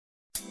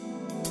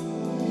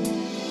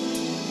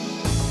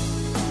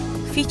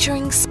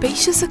Featuring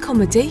spacious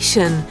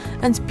accommodation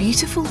and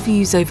beautiful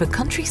views over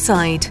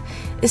countryside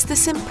is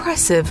this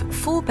impressive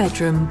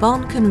 4-bedroom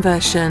barn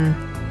conversion.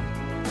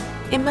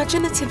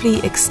 Imaginatively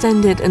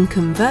extended and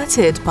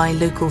converted by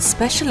local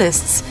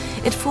specialists,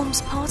 it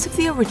forms part of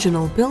the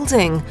original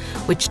building,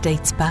 which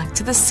dates back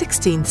to the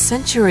 16th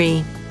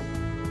century.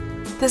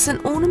 There's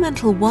an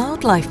ornamental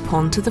wildlife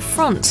pond to the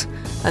front,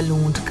 a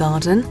lawned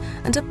garden,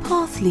 and a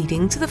path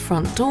leading to the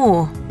front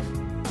door.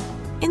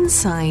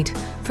 Inside,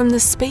 from the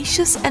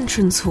spacious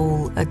entrance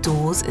hall are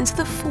doors into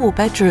the 4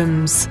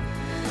 bedrooms.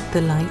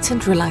 The light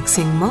and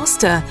relaxing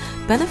master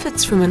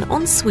benefits from an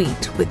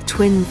ensuite with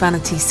twin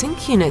vanity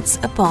sink units,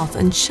 a bath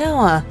and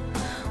shower,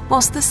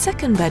 whilst the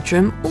 2nd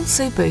bedroom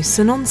also boasts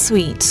an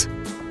ensuite.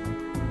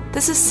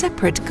 There's a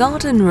separate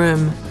garden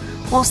room,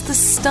 whilst the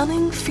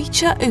stunning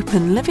feature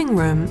open living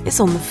room is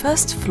on the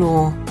 1st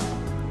floor.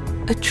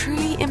 A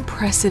truly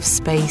impressive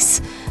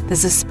space,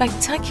 there's a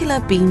spectacular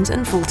beamed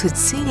and vaulted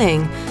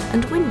ceiling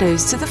and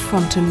windows to the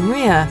front and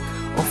rear,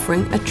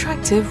 offering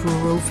attractive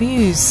rural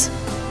views.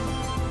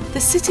 The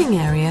sitting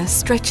area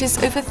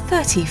stretches over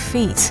 30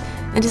 feet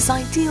and is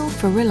ideal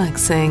for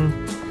relaxing,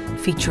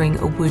 featuring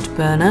a wood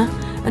burner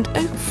and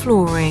oak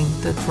flooring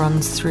that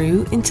runs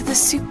through into the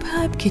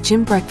superb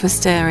kitchen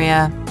breakfast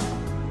area.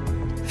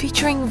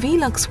 Featuring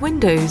Velux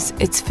windows,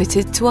 it's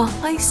fitted to a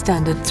high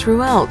standard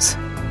throughout.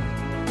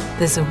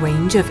 There's a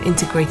range of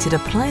integrated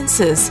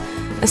appliances,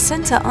 a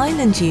centre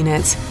island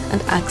unit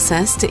and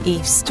access to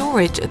eave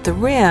storage at the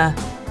rear.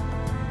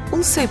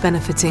 Also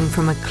benefiting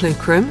from a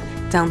cloakroom,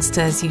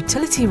 downstairs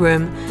utility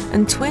room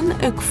and twin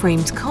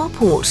oak-framed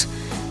carport,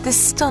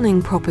 this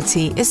stunning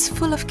property is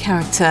full of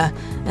character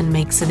and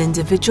makes an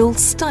individual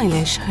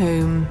stylish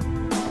home.